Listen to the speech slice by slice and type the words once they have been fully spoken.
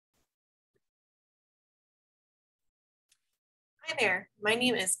Hi there. My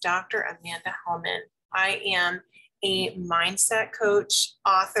name is Dr. Amanda Helman. I am a mindset coach,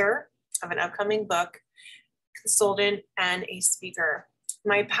 author of an upcoming book, consultant, and a speaker.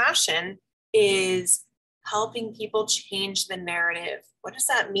 My passion is helping people change the narrative. What does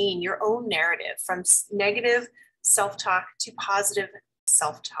that mean? Your own narrative, from negative self-talk to positive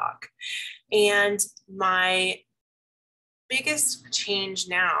self-talk. And my biggest change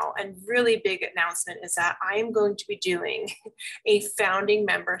now and really big announcement is that I am going to be doing a founding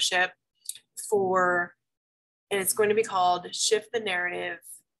membership and it's going to be called Shift the Narrative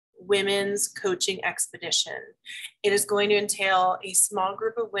Women's Coaching Expedition. It is going to entail a small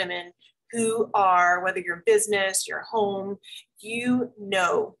group of women who are, whether you're in business, your home, you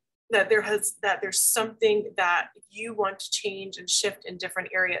know that there's something that you want to change and shift in different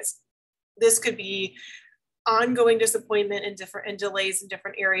areas. This could be ongoing disappointment and delays in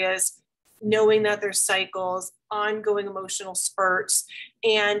different areas, knowing that there's cycles, ongoing emotional spurts,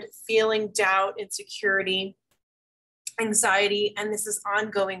 and feeling doubt, insecurity, anxiety, and this is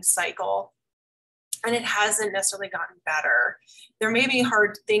ongoing cycle. And it hasn't necessarily gotten better. There may be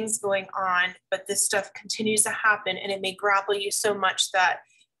hard things going on, but this stuff continues to happen, and it may grapple you so much that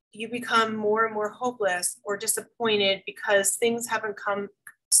you become more and more hopeless or disappointed because things haven't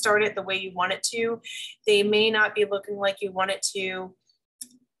started the way you want it to. They may not be looking like you want it to.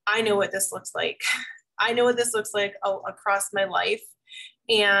 I know what this looks like. I know what this looks like across my life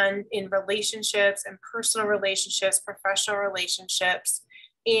and in relationships and personal relationships, professional relationships,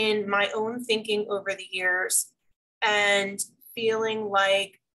 in my own thinking over the years, and feeling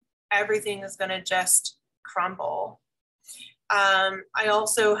like everything is going to just crumble. I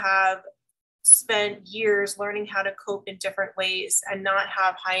also have spent years learning how to cope in different ways and not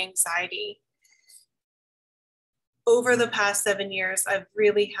have high anxiety. Over the past 7 years, I've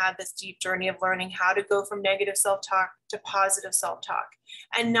really had this deep journey of learning how to go from negative self-talk to positive self-talk,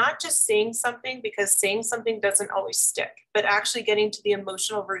 and not just saying something, because saying something doesn't always stick, but actually getting to the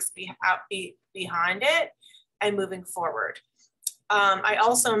emotional roots behind it and moving forward. I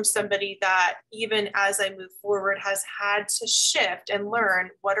also am somebody that, even as I move forward, has had to shift and learn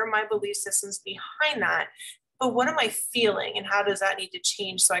what are my belief systems behind that, but what am I feeling and how does that need to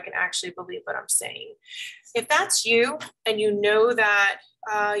change so I can actually believe what I'm saying? If that's you and you know that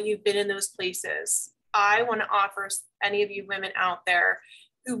you've been in those places, I want to offer any of you women out there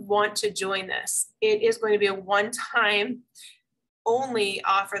who want to join this. It is going to be a one-time only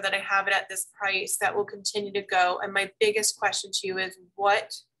offer that I have it at this price that will continue to go. And my biggest question to you is, what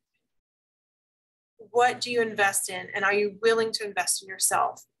do you invest in? And are you willing to invest in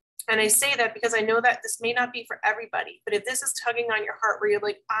yourself? And I say that because I know that this may not be for everybody, but if this is tugging on your heart where you're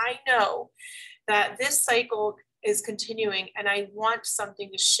like, I know that this cycle is continuing and I want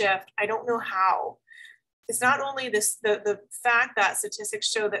something to shift, I don't know how. It's not only the fact that statistics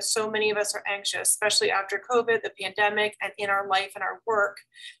show that so many of us are anxious, especially after COVID, the pandemic, and in our life and our work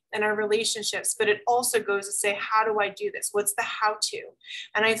and our relationships, but it also goes to say, how do I do this? What's the how-to?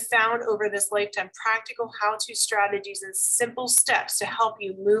 And I found over this lifetime practical how-to strategies and simple steps to help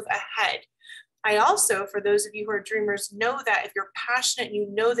you move ahead. I also, for those of you who are dreamers, know that if you're passionate and you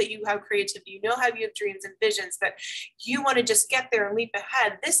know that you have creativity, you know how you have dreams and visions, that you want to just get there and leap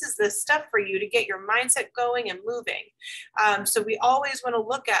ahead, this is the stuff for you to get your mindset going and moving. So we always want to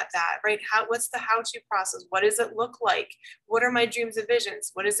look at that, right? What's the how-to process? What does it look like? What are my dreams and visions?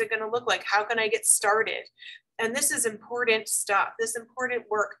 What is it going to look like? How can I get started? And this is important stuff, this important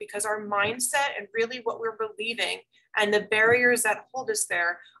work, because our mindset and really what we're believing and the barriers that hold us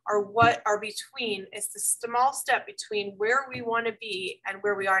there are what are between, it's the small step between where we want to be and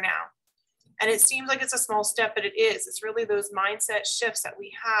where we are now. And it seems like it's a small step, but it is. It's really those mindset shifts that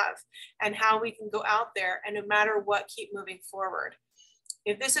we have and how we can go out there and no matter what, keep moving forward.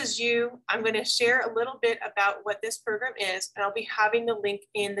 If this is you, I'm going to share a little bit about what this program is, and I'll be having the link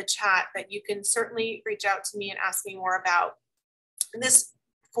in the chat that you can certainly reach out to me and ask me more about. This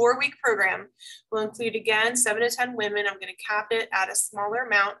 4-week program will include, again, 7 to 10 women. I'm going to cap it at a smaller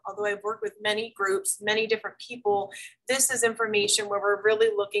amount, although I've worked with many groups, many different people. This is information where we're really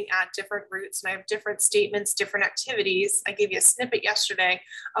looking at different routes, and I have different statements, different activities. I gave you a snippet yesterday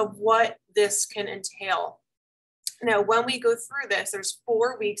of what this can entail. Now, when we go through this, there's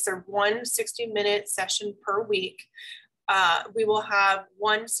 4 weeks or one 60-minute session per week. We will have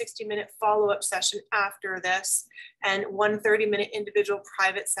one 60-minute follow-up session after this and one 30-minute individual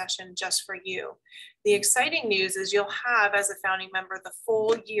private session just for you. The exciting news is you'll have, as a founding member, the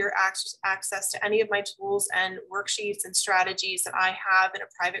full year access to any of my tools and worksheets and strategies that I have in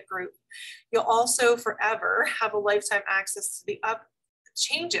a private group. You'll also forever have a lifetime access to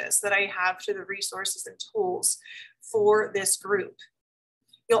changes that I have to the resources and tools for this group.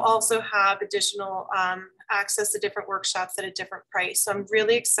 You'll also have additional access to different workshops at a different price. So I'm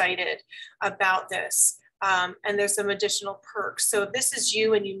really excited about this. And there's some additional perks. So if this is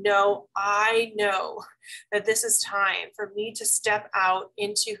you and you know, I know that this is time for me to step out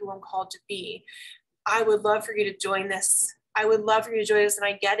into who I'm called to be, I would love for you to join this. I would love for you to join us, and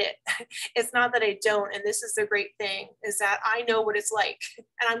I get it. It's not that I don't, and this is the great thing, is that I know what it's like,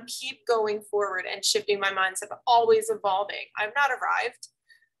 and I'm keep going forward and shifting my mindset, but always evolving. I've not arrived.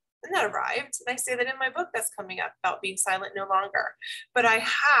 I'm not arrived. And I say that in my book that's coming up about being silent no longer. But I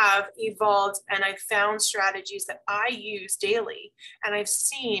have evolved, and I found strategies that I use daily. And I've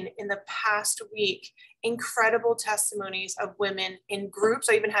seen in the past week incredible testimonies of women in groups.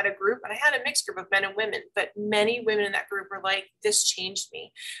 I even had a group, and I had a mixed group of men and women, but many women in that group were like, this changed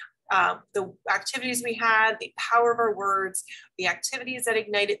me. The activities we had, the power of our words, the activities that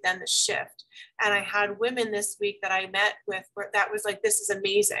ignited then the shift. And I had women this week that I met with where that was like, this is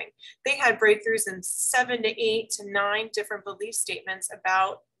amazing. They had breakthroughs in 7 to 8 to 9 different belief statements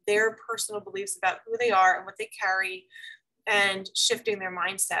about their personal beliefs about who they are and what they carry, and shifting their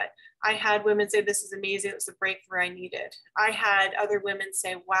mindset. I had women say, this is amazing. It was the breakthrough I needed. I had other women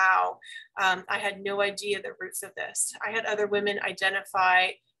say, wow, I had no idea the roots of this. I had other women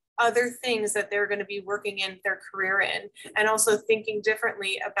identify other things that they're going to be working in their career in, and also thinking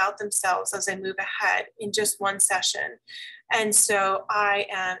differently about themselves as they move ahead in just one session. And so I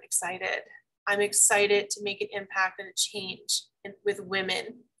am excited. I'm excited to make an impact and a change with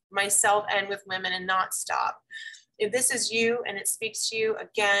women, myself and with women, and not stop. If this is you and it speaks to you,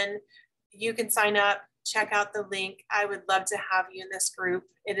 again, you can sign up, check out the link. I would love to have you in this group.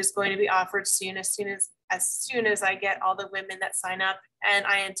 It is going to be offered soon as I get all the women that sign up. And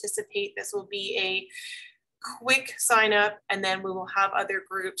I anticipate this will be a quick sign up, and then we will have other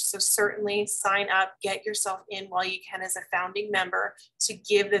groups. So certainly sign up, get yourself in while you can as a founding member to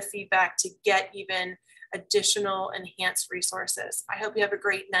give the feedback, to get even additional enhanced resources. I hope you have a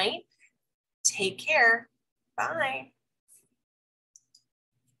great night. Take care. Bye.